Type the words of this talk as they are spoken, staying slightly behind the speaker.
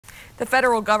The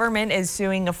federal government is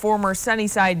suing a former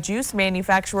Sunnyside juice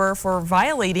manufacturer for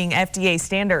violating FDA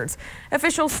standards.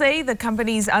 Officials say the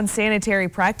company's unsanitary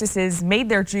practices made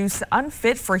their juice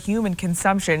unfit for human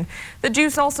consumption. The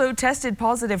juice also tested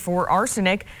positive for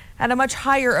arsenic at a much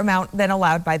higher amount than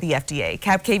allowed by the FDA.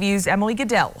 KVU's Emily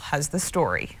Goodell has the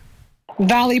story.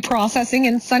 Valley Processing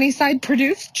in Sunnyside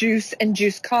produced juice and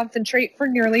juice concentrate for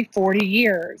nearly 40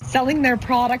 years, selling their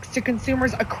products to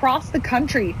consumers across the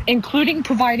country, including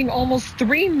providing almost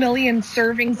 3 million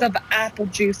servings of apple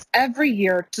juice every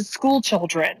year to school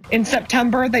children. In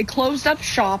September, they closed up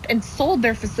shop and sold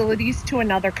their facilities to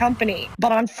another company.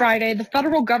 But on Friday, the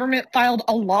federal government filed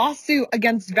a lawsuit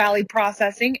against Valley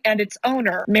Processing and its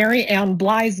owner, Mary Ann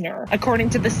Bleisner.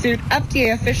 According to the suit,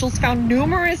 FDA officials found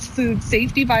numerous food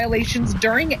safety violations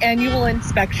during annual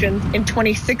inspections in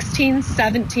 2016,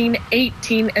 17,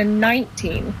 18, and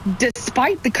 19,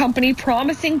 despite the company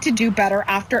promising to do better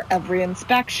after every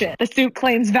inspection. The suit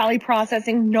claims Valley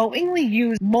Processing knowingly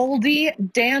used moldy,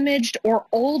 damaged, or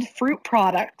old fruit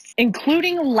products,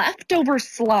 including leftover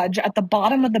sludge at the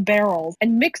bottom of the barrels,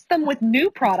 and mixed them with new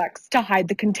products to hide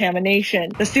the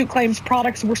contamination. The suit claims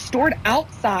products were stored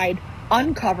outside,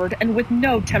 uncovered, and with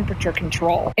no temperature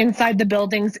control. Inside the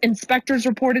buildings, inspectors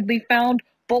reportedly found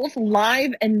both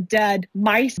live and dead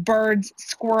mice, birds,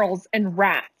 squirrels, and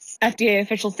rats. FDA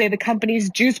officials say the company's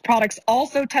juice products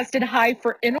also tested high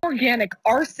for inorganic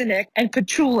arsenic and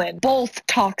patchoulin, both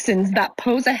toxins that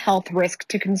pose a health risk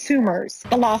to consumers.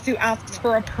 The lawsuit asks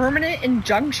for a permanent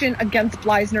injunction against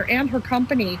Bleisner and her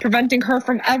company, preventing her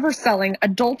from ever selling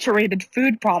adulterated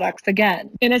food products again.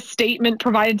 In a statement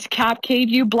provided to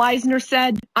KVU, Bleisner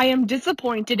said, "I am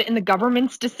disappointed in the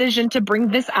government's decision to bring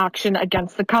this action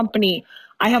against the company.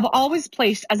 I have always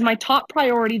placed as my top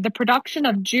priority the production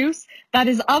of juice that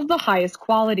is of the highest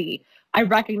quality. I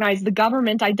recognize the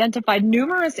government identified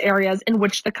numerous areas in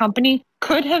which the company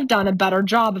could have done a better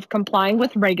job of complying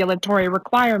with regulatory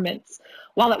requirements.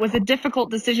 While it was a difficult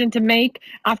decision to make,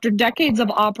 after decades of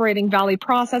operating Valley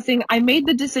Processing, I made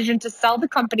the decision to sell the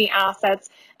company assets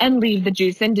and leave the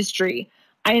juice industry.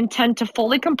 I intend to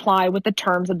fully comply with the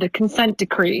terms of the consent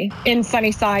decree." In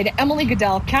Sunnyside, Emily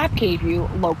Goodell, KVU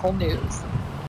Local News.